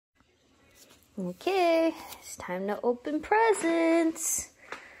Okay, it's time to open presents.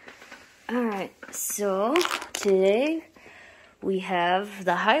 Alright, so today we have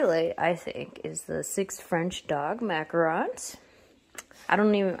the highlight, I think, is the 6 French dog macarons.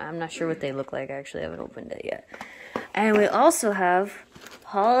 I'm not sure what they look like, actually. I haven't opened it yet. And we also have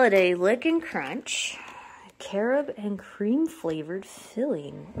holiday lick and crunch, carob and cream flavored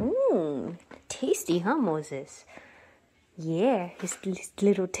filling. Mmm, tasty, huh, Moses? Yeah, his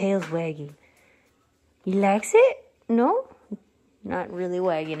little tail's wagging. He likes it? No? Not really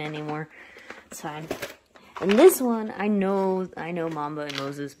wagging anymore. It's fine. And this one, I know Mamba and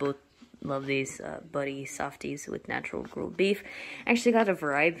Moses both love these Buddy Softies with natural grilled beef. I actually got a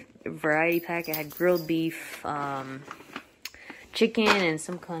variety pack. It had grilled beef, chicken, and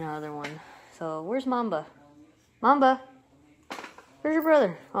some kind of other one. So, where's Mamba? Mamba? Where's your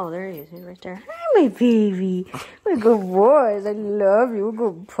brother? Oh, there he is. He's right there. Hi, my baby. My good boys. I love you.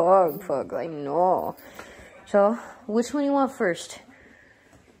 We're good pug. I know. So, which one you want first?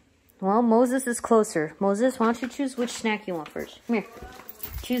 Well, Moses is closer. Moses, why don't you choose which snack you want first? Come here.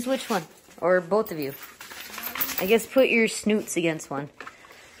 Choose which one. Or both of you. I guess put your snoots against one.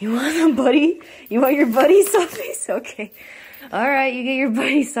 You want a buddy? You want your Buddy Softies? Okay. Alright, you get your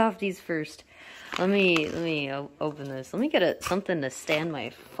Buddy Softies first. Let me open this. Let me get something to stand my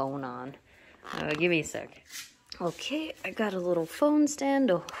phone on. Give me a sec. Okay, I got a little phone stand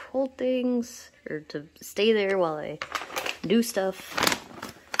to hold things, or to stay there while I do stuff.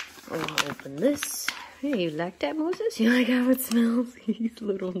 I'll open this. Hey, you like that, Moses? You like how it smells? His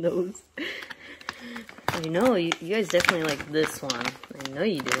little nose. I know, you guys definitely like this one. I know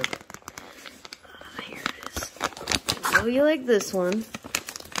you do. Here it is. I know you like this one.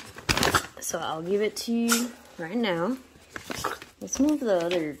 So I'll give it to you right now. Let's move the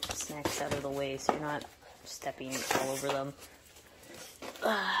other snacks out of the way so you're not stepping all over them.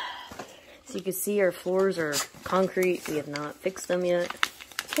 So you can see our floors are concrete. We have not fixed them yet.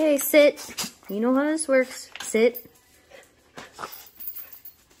 Okay, sit. You know how this works. Sit.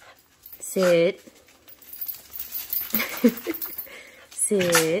 Sit.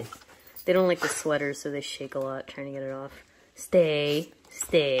 Sit. They don't like the sweaters, so they shake a lot trying to get it off. Stay.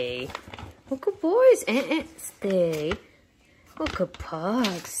 Stay. Oh, good boys. Stay. Oh, good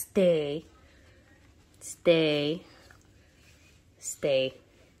pugs. Stay. Stay. Stay.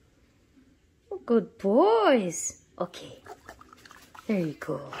 Oh, good boys. Okay. There you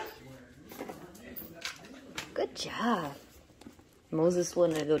go. Good job. Moses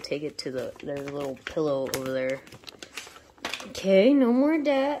wanted to go take it to their little pillow over there. Okay, no more of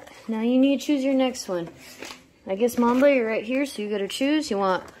that. Now you need to choose your next one. I guess, Mamba, you're right here, so you gotta choose. You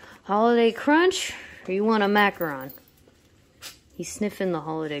want holiday crunch, or you want a macaron? He's sniffing the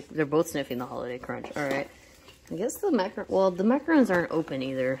holiday. They're both sniffing the holiday crunch. All right. I guess the macarons aren't open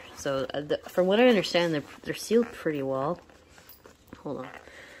either. So from what I understand, they're sealed pretty well. Hold on.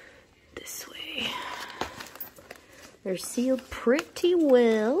 This way. They're sealed pretty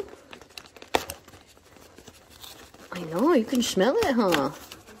well. I know, you can smell it, huh?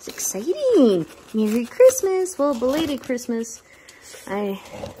 It's exciting. Merry Christmas. Well, belated Christmas.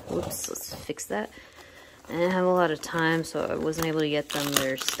 Whoops, let's fix that. I didn't have a lot of time, so I wasn't able to get them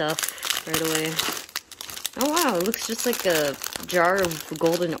their stuff right away. Oh wow, it looks just like a jar of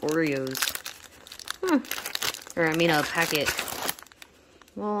golden Oreos. Or I mean a packet.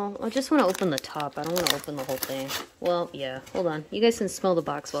 Well, I just want to open the top. I don't want to open the whole thing. Well, yeah, hold on. You guys can smell the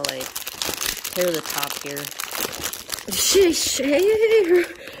box while I tear the top here.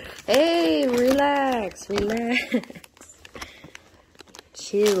 Hey, relax.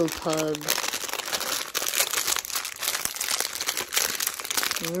 Chill, pug.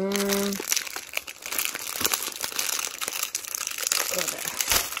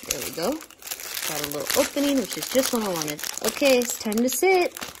 There we go. Got a little opening, which is just what I wanted. Okay, it's time to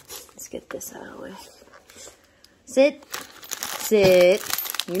sit. Let's get this out of the way. Sit. Sit.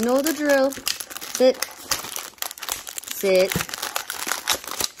 You know the drill. Sit. Sit.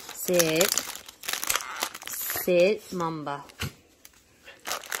 Sit. Sit, Mamba.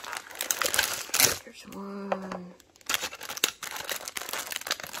 There's one.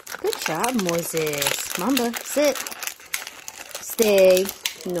 Good job, Moses. Mamba, sit. Stay.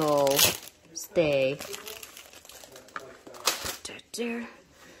 No. Stay. There.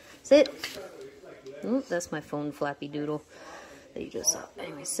 Sit. Oh, that's my phone flappy doodle that you just saw.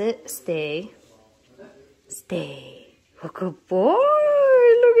 Anyway, sit. Stay. Stay. Oh, good boy.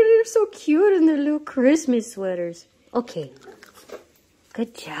 Look at it. They're so cute in their little Christmas sweaters. Okay.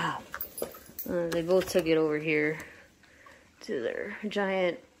 Good job. They both took it over here to their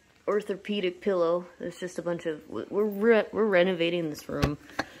giant orthopedic pillow. It's just a bunch of... We're renovating this room.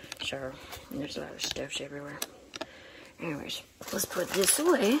 Sure, there's a lot of stuff everywhere. Anyways, let's put this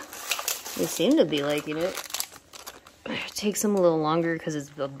away. They seem to be liking it. It takes them a little longer because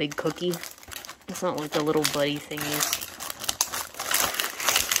it's a big cookie. It's not like the little buddy thingies.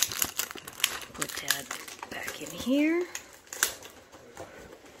 Put that back in here.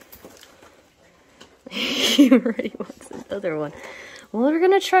 He already wants another one. Well, we're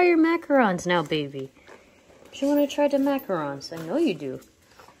gonna try your macarons now, baby. You want to try the macarons? I know you do.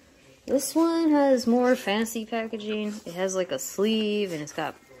 This one has more fancy packaging. It has like a sleeve and it's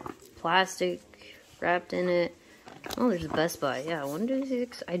got plastic wrapped in it. Oh, there's a Best Buy. Yeah, 1, 2,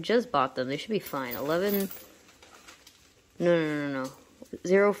 6. I just bought them. They should be fine. 11. No.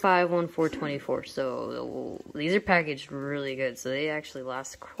 051424. So these are packaged really good. So they actually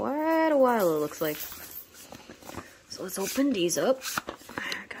last quite a while, it looks like. So let's open these up.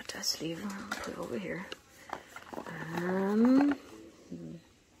 I got that sleeve. I'll put it over here.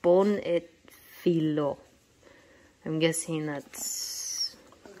 Bon et filo. I'm guessing that's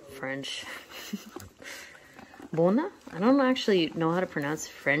French. Bona? I don't actually know how to pronounce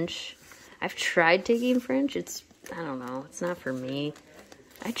French. I've tried taking French. I don't know. It's not for me.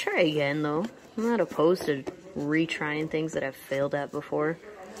 I try again, though. I'm not opposed to retrying things that I've failed at before.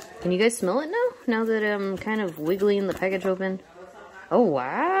 Can you guys smell it now? Now that I'm kind of wiggling the package open? Oh,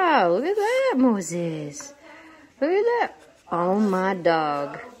 wow. Look at that, Moses. Look at that. Oh, my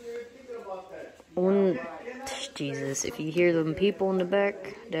dog. Jesus, if you hear them people in the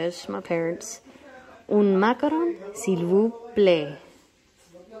back, that's my parents. Un macaron, s'il vous plaît.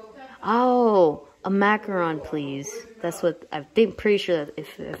 Oh, a macaron, please. That's what I think. Pretty sure that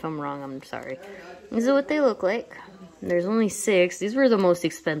if I'm wrong, I'm sorry. This is what they look like. There's only 6. These were the most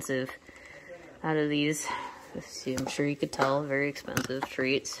expensive out of these. Let's see, I'm sure you could tell. Very expensive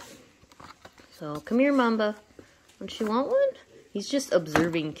treats. So come here, Mamba. Don't you want one? He's just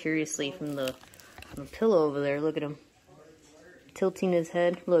observing curiously from the pillow over there. Look at him. Tilting his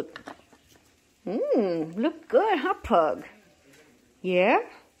head. Look. Look good, huh, pug? Yeah?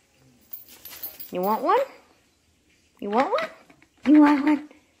 You want one? You want one? You want one?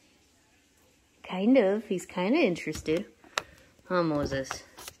 Kind of. He's kind of interested. Huh, Moses?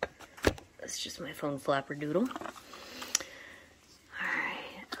 That's just my phone flapperdoodle.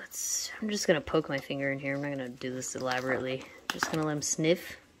 Alright, I'm just gonna poke my finger in here. I'm not gonna do this elaborately. I'm just gonna let him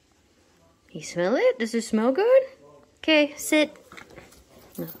sniff. You smell it? Does it smell good? Okay, sit.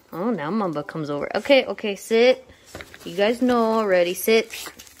 Oh, now Mamba comes over. Okay, sit. You guys know already. Sit.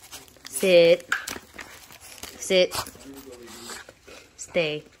 Sit. Sit.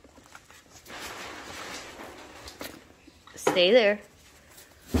 Stay. Stay there.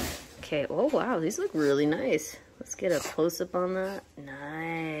 Okay, oh wow, these look really nice. Let's get a close-up on that.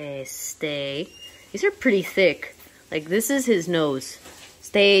 Nice. Stay. These are pretty thick. Like, this is his nose.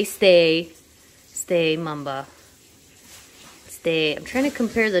 Stay, stay. Stay, Mamba. Stay. I'm trying to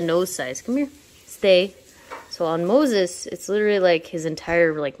compare the nose size. Come here. Stay. So on Moses, it's literally like his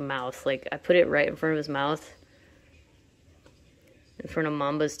entire like mouth. Like, I put it right in front of his mouth. In front of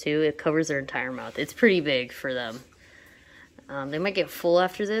Mamba's too. It covers their entire mouth. It's pretty big for them. They might get full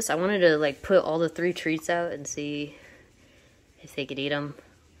after this. I wanted to like put all the 3 treats out and see if they could eat them.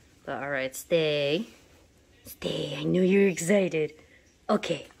 But alright, stay. Stay. I know you're excited.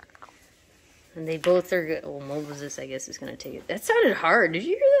 Okay. And they both are good. Well, Mamboses, I guess, is going to take it. That sounded hard. Did you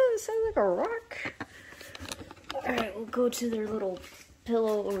hear that? It sounded like a rock. Alright, we'll go to their little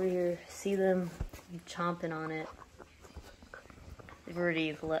pillow over here. See them chomping on it. They've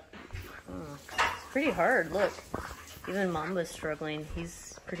already let... Oh, it's pretty hard. Look. Even Mamba's struggling.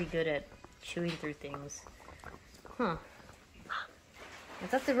 He's pretty good at chewing through things. Huh. I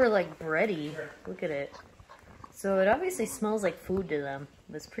thought they were like bready. Look at it. So it obviously smells like food to them.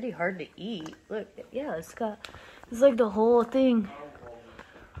 But it's pretty hard to eat. Look, yeah, it's like the whole thing.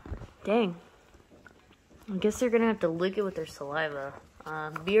 Dang. I guess they're gonna have to lick it with their saliva.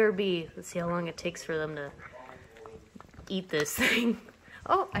 BRB. Let's see how long it takes for them to eat this thing.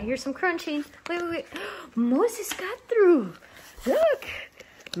 Oh, I hear some crunching. Wait. Moses got through. Look.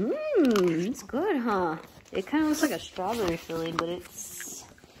 It's good, huh? It kind of looks like a strawberry filling, but it's...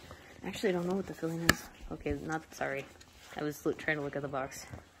 Actually, I don't know what the filling is. Okay, sorry. I was trying to look at the box.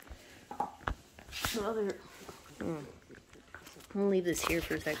 The other... I'm gonna leave this here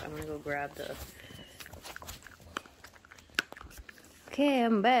for a sec. I'm gonna go grab the... Okay,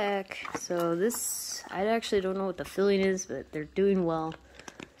 I'm back. So this... I actually don't know what the filling is, but they're doing well.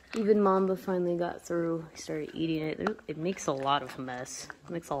 Even Mamba finally got through. He started eating it. It makes a lot of mess. It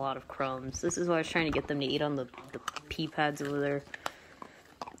makes a lot of crumbs. This is why I was trying to get them to eat on the pea pads over there.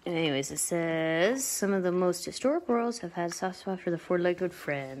 Anyways, it says, some of the most historic royals have had a soft spot for the four-legged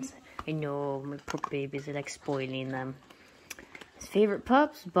friends. I know, my poor babies, I like spoiling them. His favorite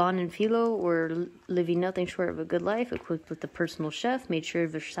pups, Bon and Philo, were living nothing short of a good life, equipped with a personal chef, made sure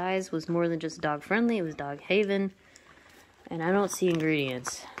Versailles was more than just dog-friendly, it was dog-haven. And I don't see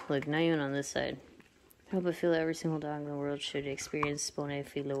ingredients. Look, not even on this side. I hope I feel that every single dog in the world should experience Bonnet,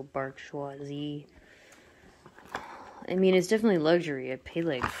 Philo, Bark, Choisy. I mean, it's definitely luxury. I paid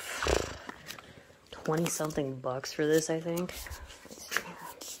like 20-something bucks for this, I think. Let's see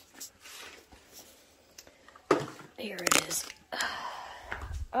here. Here it is.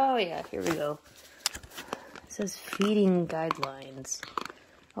 Oh yeah, here we go. It says feeding guidelines.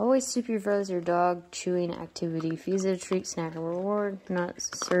 Always supervise your dog chewing activity. Feed it a treat, snack, or reward. Not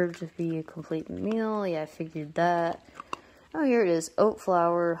served to be a complete meal. Yeah, I figured that. Oh, here it is. Oat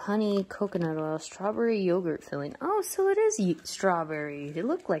flour, honey, coconut oil, strawberry yogurt filling. Oh, so it is strawberry. It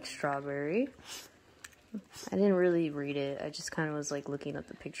looked like strawberry. I didn't really read it. I just kind of was like looking at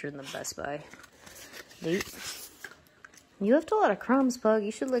the picture in the Best Buy. Date. You left a lot of crumbs, Pug.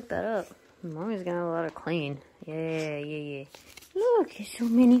 You should look that up. Mommy's got a lot of clean. Yeah. Look, there's so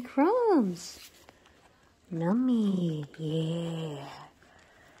many crumbs. Nummy. Yeah.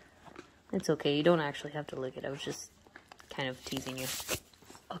 It's okay. You don't actually have to lick it. I was just kind of teasing you.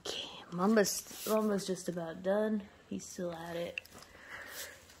 Okay, Mamba's just about done. He's still at it.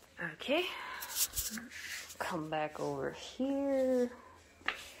 Okay. Come back over here.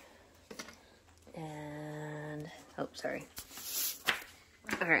 And, oh, sorry.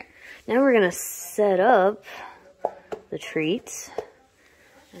 Alright, now we're going to set up the treats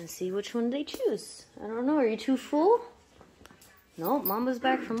and see which one they choose. I don't know, are you too full? No, Mamba's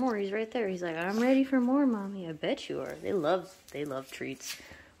back for more. He's right there. He's like, I'm ready for more, Mommy. I bet you are. They love treats.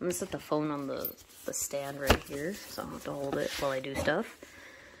 I'm going to set the phone on the stand right here, so I don't have to hold it while I do stuff.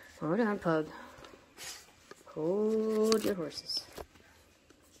 Hold on, Pug. Hold your horses.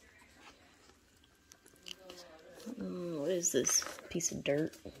 What is this? Piece of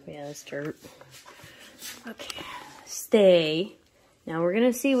dirt? Yeah, that's dirt. Okay. Stay. Now we're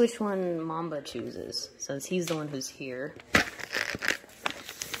going to see which one Mamba chooses, since he's the one who's here.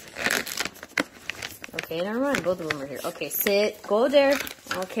 Okay, never mind. Both of them are here. Okay, sit. Go there.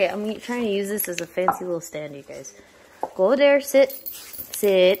 Okay, I'm trying to use this as a fancy little stand, you guys. Go there. Sit.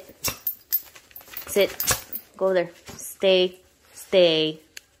 Sit. Sit. Go there. Stay. Stay.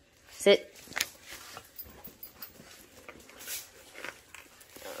 Sit.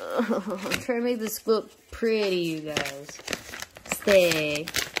 Oh, I'm trying to make this look pretty, you guys. Stay.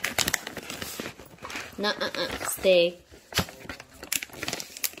 Stay.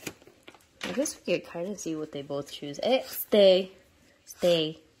 I guess we could kind of see what they both choose. Stay.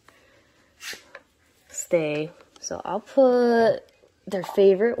 Stay. Stay. So I'll put their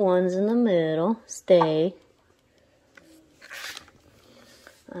favorite ones in the middle. Stay.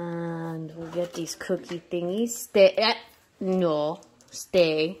 And we'll get these cookie thingies. Stay. No.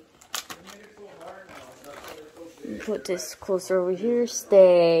 Stay. Put this closer over here.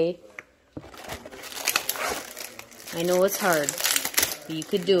 Stay. I know it's hard. But you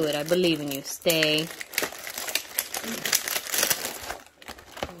could do it. I believe in you. Stay.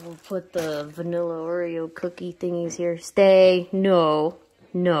 We'll put the vanilla Oreo cookie thingies here. Stay. No.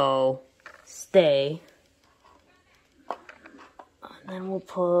 No. Stay. And then we'll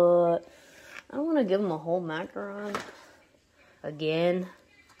put... I don't want to give them a whole macaron. Again.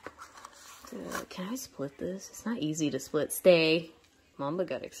 Can I split this? It's not easy to split. Stay. Mamba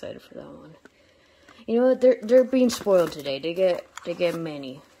got excited for that one. You know what? They're being spoiled today. They get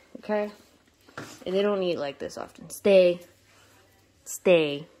many. Okay? And they don't eat like this often. Stay.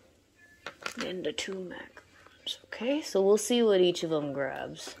 Stay. And the 2 macarons. Okay? So we'll see what each of them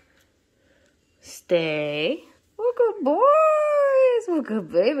grabs. Stay. Oh, good boys. Oh,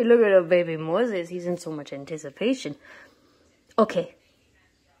 good baby. Look at the baby Moses. He's in so much anticipation. Okay.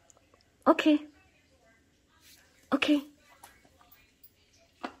 Okay. Okay.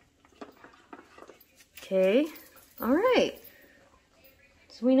 Okay. All right.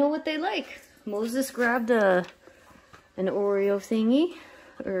 So we know what they like. Moses grabbed an Oreo thingy,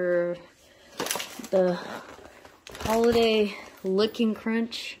 or the holiday licking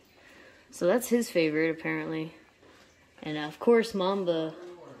crunch. So that's his favorite, apparently. And of course, Mamba.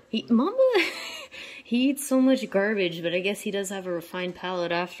 Mamba, he eats so much garbage, but I guess he does have a refined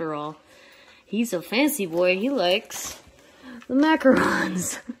palate after all. He's a fancy boy. He likes the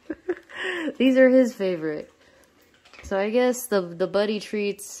macarons. These are his favorite. So I guess the buddy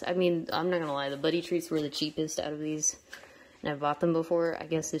treats, I mean, I'm not gonna lie, the buddy treats were the cheapest out of these. And I've bought them before. I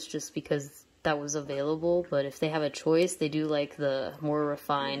guess it's just because that was available, but if they have a choice, they do like the more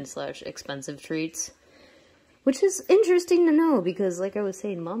refined / expensive treats. Which is interesting to know because, like I was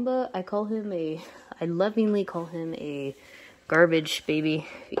saying, Mamba, I lovingly call him a garbage baby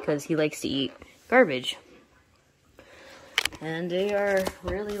because he likes to eat garbage. And they are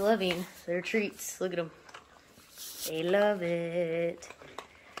really loving their treats. Look at them. They love it.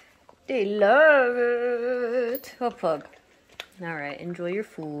 They love it. Oh, pug. Alright, enjoy your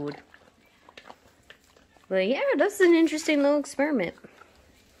food. But yeah, that's an interesting little experiment.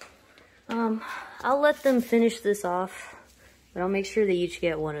 I'll let them finish this off, but I'll make sure they each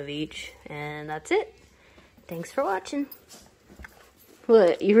get one of each, and that's it. Thanks for watching.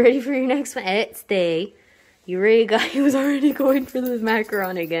 What, you ready for your next one? Stay. You ready, guy? He was already going for the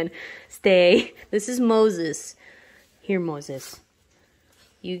macaron again. Stay. This is Moses. Here, Moses.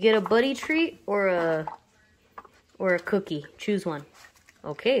 You get a buddy treat or a cookie. Choose one.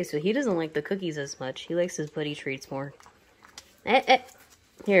 Okay, so he doesn't like the cookies as much. He likes his buddy treats more.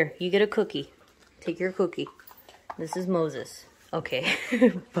 Here, you get a cookie. Take your cookie. This is Moses. Okay,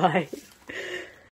 bye.